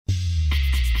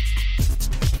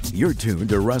You're tuned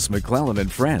to Russ McClellan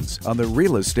and Friends on the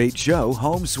Real Estate Show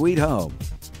Home Sweet Home.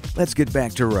 Let's get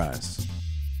back to Russ.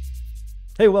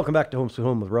 Hey, welcome back to Home Sweet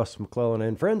Home with Russ McClellan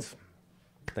and Friends.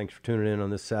 Thanks for tuning in on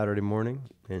this Saturday morning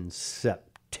in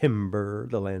September,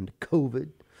 the land of COVID.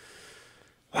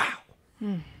 Wow.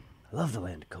 I love the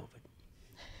land of COVID.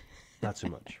 Not so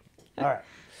much. All right.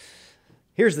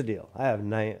 Here's the deal. I have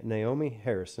Naomi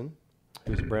Harrison,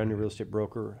 who's a brand new real estate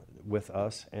broker with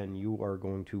us, and you are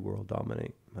going to world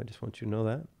dominate. I just want you to know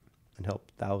that and help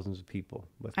thousands of people.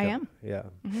 I am. Yeah.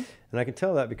 Mm-hmm. And I can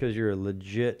tell that because you're a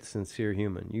legit, sincere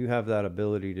human. You have that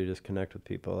ability to just connect with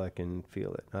people. I can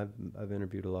feel it. I've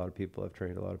interviewed a lot of people. I've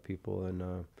trained a lot of people,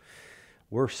 and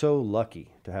we're so lucky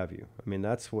to have you. I mean,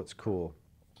 that's what's cool.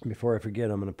 Before I forget,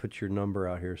 I'm going to put your number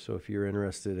out here. So if you're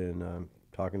interested in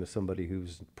talking to somebody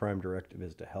whose prime directive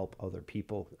is to help other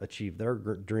people achieve their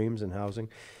dreams in housing,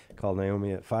 call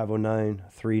Naomi at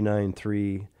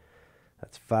 509-393.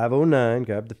 That's 509.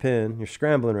 Grab the pen. You're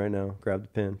scrambling right now. Grab the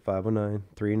pen.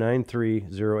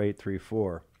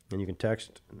 509-393-0834. And you can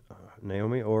text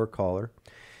Naomi or call her.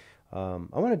 I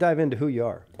want to dive into who you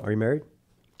are. Are you married?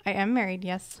 I am married,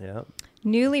 yes. Yeah.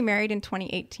 Newly married in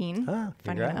 2018. Ah,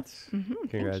 congrats. Mm-hmm.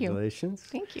 Congratulations.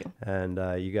 Thank you. And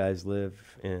you guys live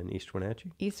in East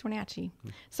Wenatchee? East Wenatchee.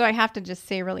 So I have to just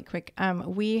say really quick,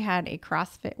 we had a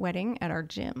CrossFit wedding at our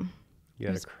gym. You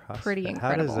had a CrossFit. Pretty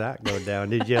incredible. How does that go down?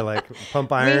 Did you like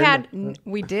pump iron?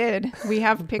 We did. We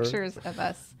have pictures of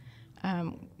us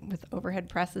with overhead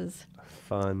presses.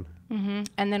 Fun. Mm-hmm.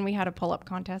 And then we had a pull-up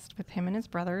contest with him and his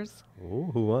brothers.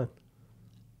 Ooh, who won?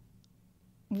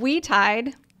 We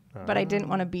tied, but I didn't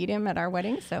want to beat him at our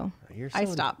wedding, so I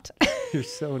stopped. You're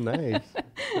so nice.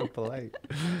 So polite.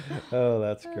 Oh,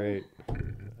 that's great.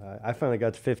 I finally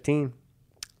got to 15.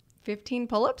 15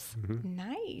 pull-ups? Mm-hmm.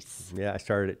 Nice. Yeah, I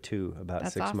started at 2 about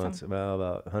That's 6 awesome. months,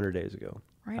 about 100 days ago.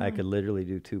 Right I on. could literally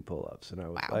do 2 pull-ups, and I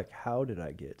was like, how did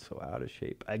I get so out of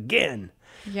shape again?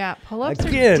 Yeah, pull-ups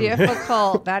Again. are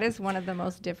difficult. That is one of the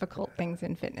most difficult things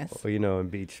in fitness. Well, you know, in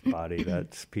beach body,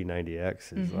 that's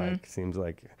P90X is like, seems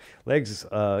like legs,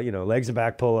 legs and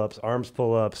back pull-ups, arms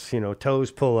pull-ups, toes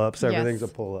pull-ups, everything's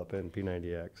Yes. a pull-up in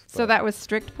P90X. So that was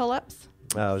strict pull-ups?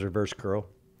 It was reverse curl.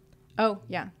 Oh,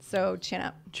 yeah. So chin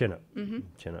up. Chin up.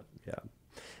 Chin up, yeah.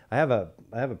 I have a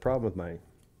problem with my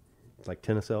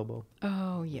tennis elbow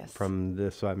Oh, yes. from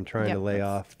this, so I'm trying to lay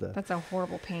off the... That's a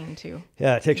horrible pain, too.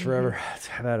 Yeah, it takes forever. I've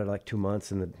had it like 2 months,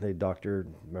 and the doctor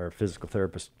or physical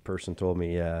therapist person told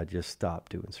me, just stop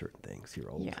doing certain things.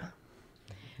 You're old. Yeah.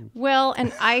 Well,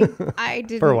 and I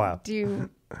For a while. didn't do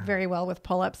very well with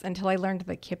pull-ups until I learned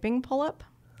the kipping pull-up.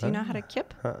 Do you know how to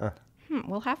kip?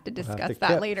 We'll have to discuss that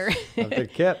kip. later. Have to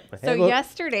kip. So Hey, look.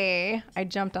 yesterday, I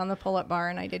jumped on the pull-up bar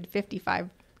and I did 55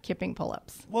 kipping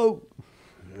pull-ups. Whoa.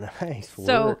 Nice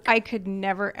So work. I could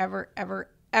never, ever, ever,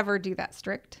 ever do that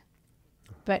strict.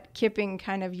 But kipping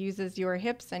kind of uses your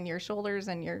hips and your shoulders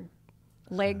and your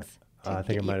legs to I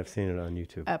think I get might you have seen it on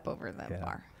YouTube. up over the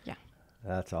bar. Yeah.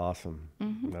 That's awesome.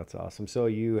 That's awesome. So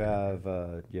you have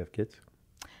kids?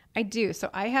 I do. So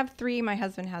I have 3. My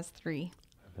husband has 3.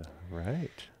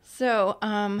 Right. So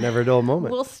Never a dull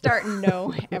moment. we'll start.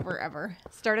 No, ever.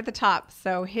 Start at the top.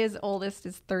 So his oldest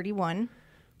is 31.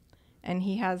 And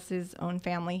he has his own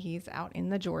family. He's out in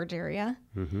the George area.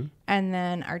 Mm-hmm. And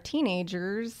then our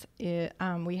teenagers,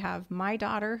 we have my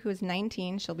daughter, who is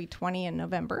 19. She'll be 20 in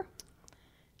November.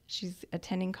 She's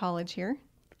attending college here.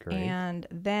 Great. And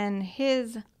then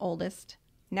his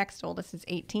next oldest is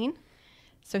 18.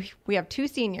 So we have 2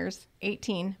 seniors,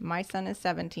 18. My son is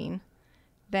 17.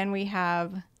 Then we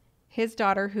have his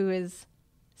daughter, who is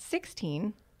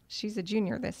 16. She's a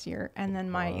junior this year. And then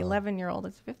my 11-year-old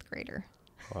is a 5th grader.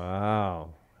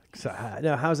 Wow. So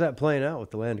now, how's that playing out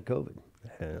with the land of COVID?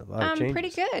 A lot of changes. Pretty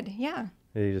good, yeah.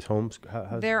 Are you just how's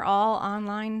They're all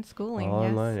online schooling. all yes.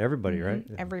 online? Everybody, right?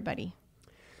 Everybody.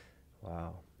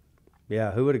 Wow.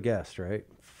 Yeah, who would have guessed, right?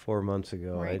 4 months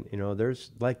ago. Right. And,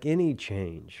 there's like any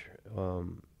change.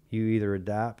 You either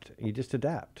you just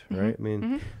adapt, right? I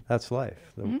mean, that's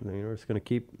life. It's going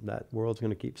to that world's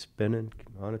going to keep spinning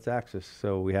on its axis.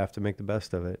 So we have to make the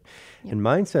best of it. Yep. And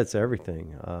mindset's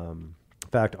everything. In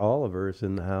fact, Oliver's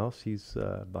in the house. He's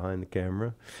behind the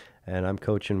camera. And I'm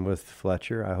coaching with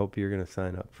Fletcher. I hope you're going to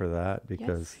sign up for that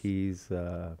because he's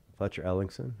Fletcher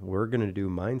Ellingson. We're going to do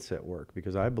mindset work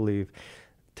because I believe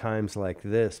times like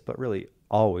this, but really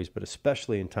always, but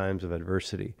especially in times of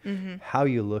adversity, how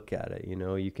you look at it.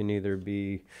 You can either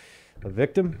be a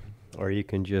victim or you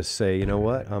can just say, you know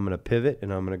what, I'm going to pivot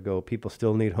and I'm going to go, people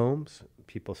still need homes.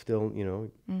 People still,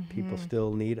 people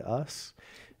still need us.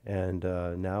 And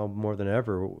now more than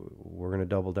ever, we're going to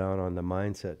double down on the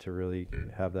mindset to really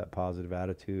have that positive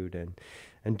attitude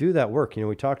and do that work.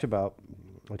 We talked about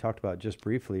just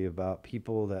briefly about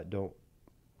people that don't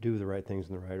do the right things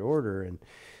in the right order,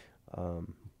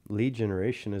 and lead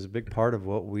generation is a big part of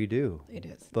what we do. It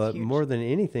is. But more than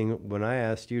anything, when I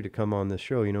asked you to come on this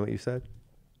show, you know what you said?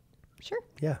 Sure.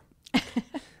 Yeah.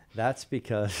 That's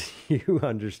because you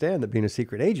understand that being a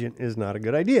secret agent is not a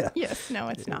good idea. Yes, no,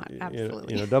 it's not.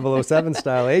 Absolutely. 007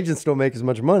 style agents don't make as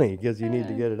much money because you need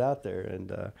to get it out there.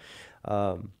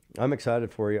 And I'm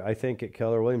excited for you. I think at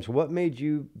Keller Williams, what made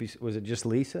you, was it just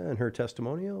Lisa and her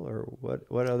testimonial, or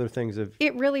what other things have?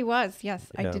 It really was, yes.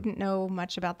 Yeah. I didn't know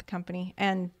much about the company.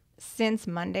 And since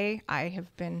Monday, I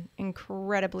have been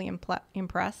incredibly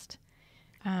impressed.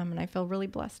 And I feel really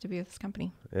blessed to be with this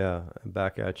company. Yeah,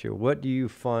 back at you. What do you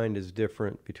find is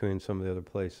different between some of the other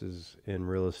places in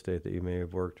real estate that you may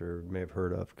have worked or may have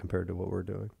heard of compared to what we're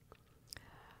doing?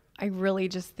 I really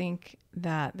just think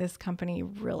that this company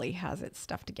really has its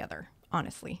stuff together,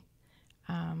 honestly.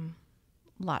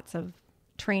 Lots of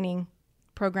training,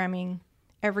 programming,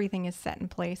 everything is set in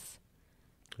place.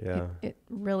 Yeah. It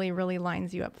really, really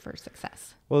lines you up for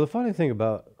success. Well, the funny thing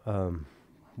about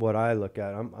what I look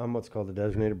at, I'm what's called the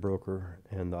designated broker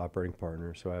and the operating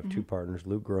partner. So I have two partners,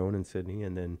 Luke Groen in Sydney,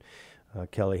 and then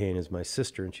Kelly Hain is my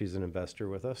sister, and she's an investor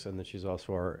with us. And then she's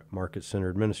also our market center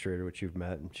administrator, which you've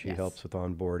met, and she helps with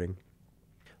onboarding.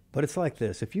 But it's like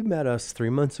this. If you met us 3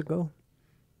 months ago,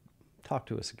 talk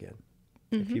to us again.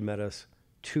 If you met us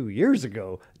 2 years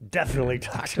ago, definitely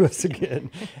talk to us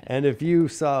again. And if you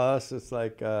saw us, it's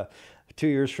like 2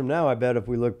 years from now, I bet if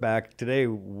we look back today,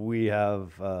 we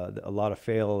have a lot of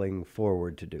failing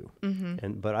forward to do.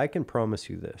 But I can promise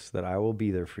you this, that I will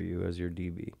be there for you as your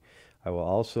DB. I will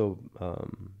also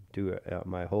do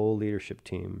my whole leadership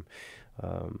team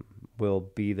will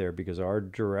be there, because our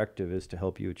directive is to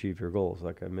help you achieve your goals,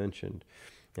 like I mentioned.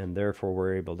 And therefore,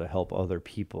 we're able to help other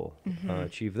people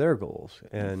achieve their goals.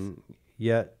 And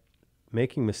yet,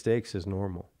 making mistakes is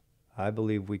normal. I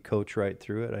believe we coach right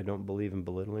through it. I don't believe in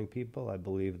belittling people. I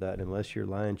believe that unless you're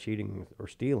lying, cheating, or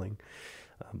stealing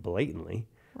blatantly,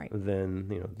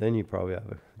 then you probably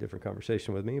have a different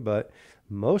conversation with me. But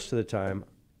most of the time,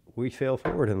 we fail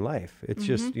forward in life. It's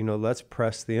just, let's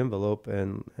press the envelope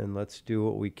and let's do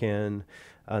what we can.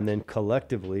 And then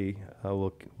collectively,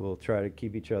 we'll try to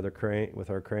keep each other with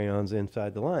our crayons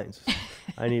inside the lines.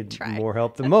 I need more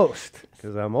help than most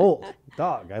because I'm old.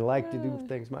 Dog, I like to do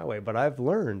things my way. But I've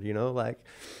learned,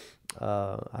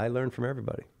 I learn from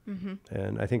everybody.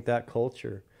 And I think that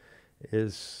culture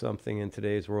is something in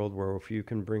today's world where if you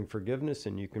can bring forgiveness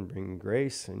and you can bring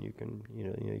grace and you can,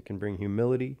 you can bring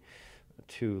humility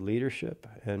to leadership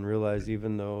and realize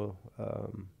even though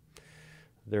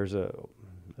there's a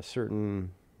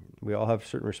certain, we all have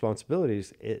certain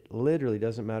responsibilities, it literally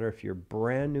doesn't matter if you're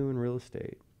brand new in real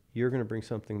estate. You're going to bring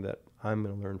something that I'm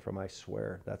going to learn from, I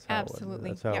swear. That's how Absolutely.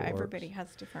 That's how it works. Everybody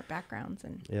has different backgrounds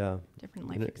and different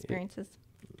life experiences.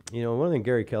 One thing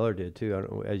Gary Keller did too, I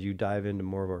don't know, as you dive into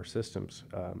more of our systems,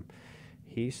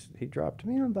 he dropped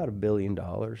about $1 billion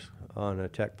on a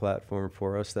tech platform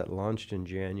for us that launched in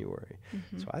January.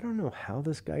 So I don't know how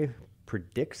this guy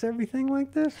predicts everything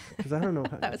like this, because I don't know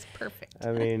how. That was perfect.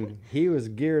 I mean, he was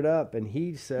geared up, and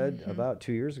he said about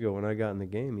 2 years ago when I got in the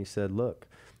game, he said, look,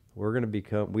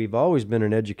 we've always been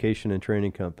an education and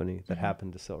training company that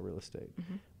happened to sell real estate,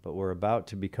 but we're about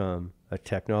to become a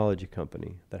technology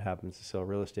company that happens to sell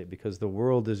real estate, because the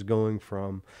world is going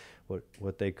from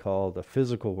what they call the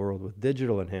physical world with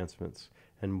digital enhancements.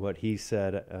 And what he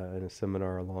said in a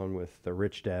seminar along with the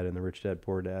Rich Dad and the Rich Dad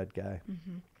Poor Dad guy,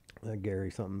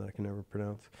 Gary something that I can never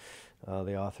pronounce,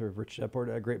 the author of Rich Dad Poor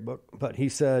Dad, great book. But he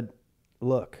said,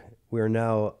 look, we are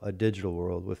now a digital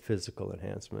world with physical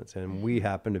enhancements. And we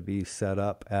happen to be set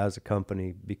up as a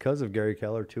company because of Gary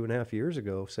Keller 2.5 years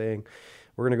ago saying,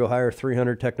 we're going to go hire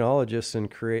 300 technologists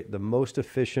and create the most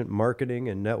efficient marketing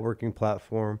and networking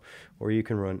platform where you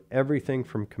can run everything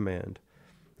from command.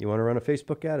 You want to run a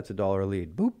Facebook ad? It's $1 a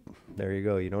lead. Boop. There you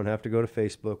go. You don't have to go to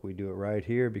Facebook. We do it right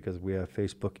here because we have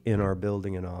Facebook in our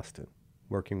building in Austin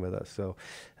working with us. So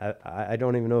I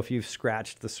don't even know if you've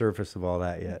scratched the surface of all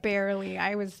that yet. Barely.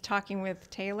 I was talking with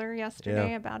Taylor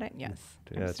yesterday about it. Yes.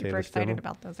 I'm super excited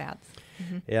about those ads.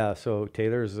 Yeah. So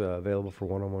Taylor's available for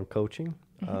one-on-one coaching.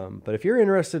 But if you're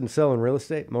interested in selling real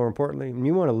estate, more importantly, and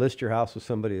you want to list your house with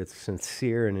somebody that's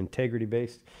sincere and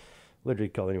integrity-based, literally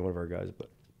call any one of our guys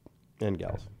and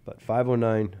gals. But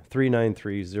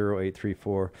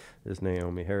 509-393-0834 is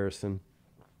Naomi Harrison.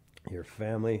 Your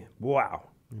family, wow,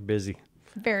 you're busy.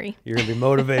 Very. You're going to be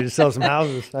motivated to sell some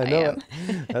houses. I know it.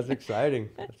 That's exciting.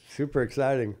 That's super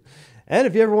exciting. And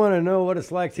if you ever want to know what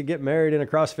it's like to get married in a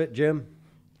CrossFit gym,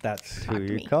 that's Talk who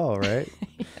to you me. call, right?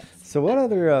 Yes. So what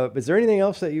other, is there anything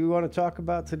else that you want to talk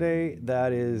about today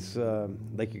that is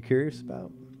like you're curious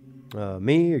about?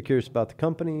 Me, you're curious about the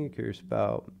company, you're curious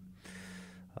about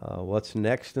what's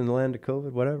next in the land of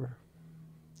COVID, whatever.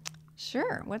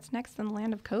 Sure. What's next in the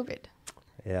land of COVID?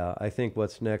 Yeah, I think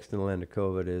what's next in the land of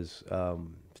COVID is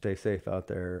stay safe out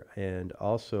there, and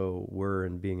also we're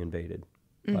being invaded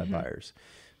by buyers.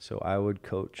 So I would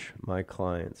coach my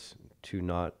clients to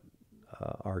not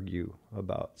argue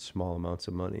about small amounts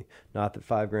of money. Not that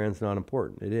 $5,000 is not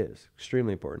important. It is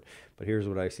extremely important. But here's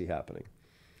what I see happening.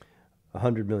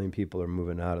 100 million people are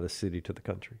moving out of the city to the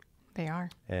country. They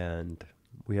are. And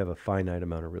we have a finite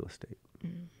amount of real estate.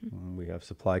 We have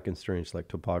supply constraints like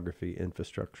topography,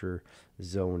 infrastructure,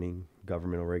 zoning,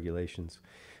 governmental regulations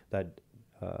that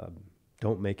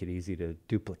don't make it easy to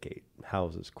duplicate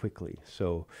houses quickly.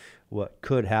 So what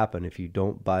could happen if you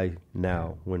don't buy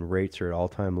now when rates are at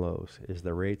all-time lows is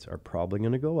the rates are probably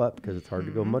going to go up because it's hard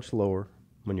to go much lower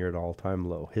when you're at all-time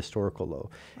low, historical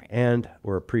low. Right. And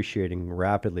we're appreciating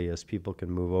rapidly as people can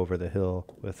move over the hill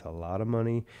with a lot of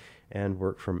money and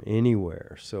work from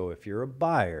anywhere. So if you're a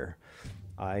buyer,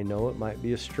 I know it might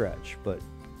be a stretch, but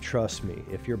trust me,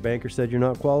 if your banker said you're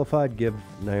not qualified, give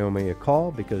Naomi a call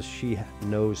because she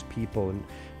knows people. And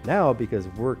now because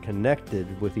we're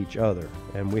connected with each other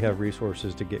and we have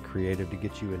resources to get creative to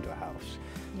get you into a house.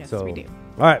 Yes, So, we do.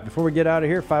 All right, before we get out of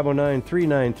here,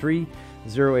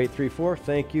 509-393-0834.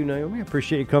 Thank you, Naomi. I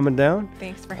appreciate you coming down.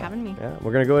 Thanks for having me. Yeah,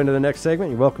 we're going to go into the next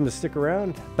segment. You're welcome to stick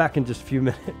around. Back in just a few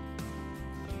minutes.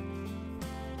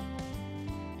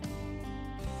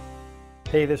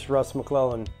 Hey, this is Russ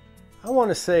McClellan. I want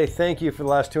to say thank you for the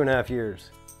last 2.5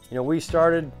 years. You know, we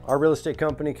started our real estate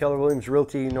company, Keller Williams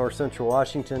Realty, North Central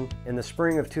Washington, in the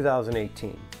spring of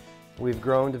 2018. We've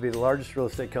grown to be the largest real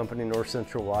estate company in North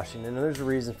Central Washington, and there's a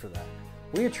reason for that.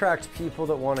 We attract people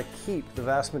that want to keep the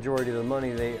vast majority of the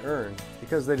money they earn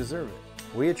because they deserve it.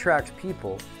 We attract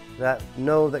people that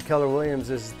know that Keller Williams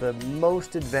is the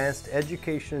most advanced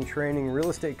education and training real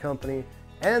estate company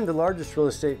and the largest real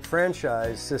estate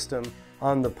franchise system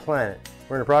on the planet.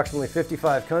 We're in approximately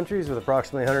 55 countries with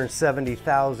approximately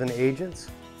 170,000 agents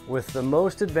with the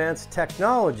most advanced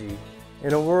technology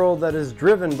in a world that is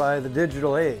driven by the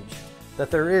digital age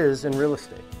that there is in real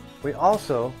estate. We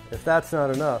also, if that's not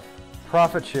enough,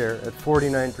 profit share at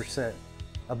 49%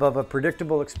 above a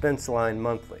predictable expense line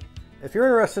monthly. If you're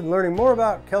interested in learning more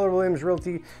about Keller Williams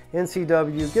Realty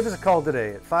NCW, give us a call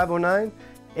today at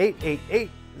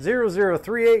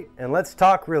 509-888-0038 and let's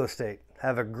talk real estate.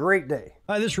 Have a great day.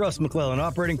 Hi, this is Russ McClellan,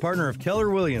 operating partner of Keller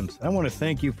Williams. I want to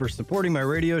thank you for supporting my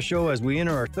radio show as we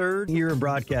enter our 3rd year of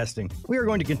broadcasting. We are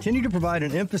going to continue to provide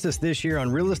an emphasis this year on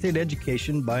real estate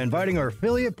education by inviting our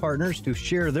affiliate partners to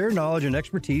share their knowledge and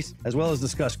expertise, as well as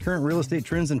discuss current real estate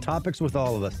trends and topics with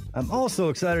all of us. I'm also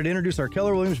excited to introduce our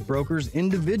Keller Williams brokers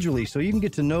individually so you can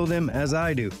get to know them as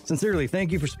I do. Sincerely,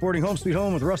 thank you for supporting Home Sweet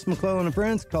Home with Russ McClellan and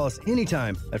Friends. Call us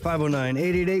anytime at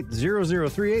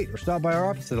 509-888-0038 or stop by our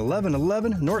office at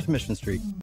 1111 North Mission Street.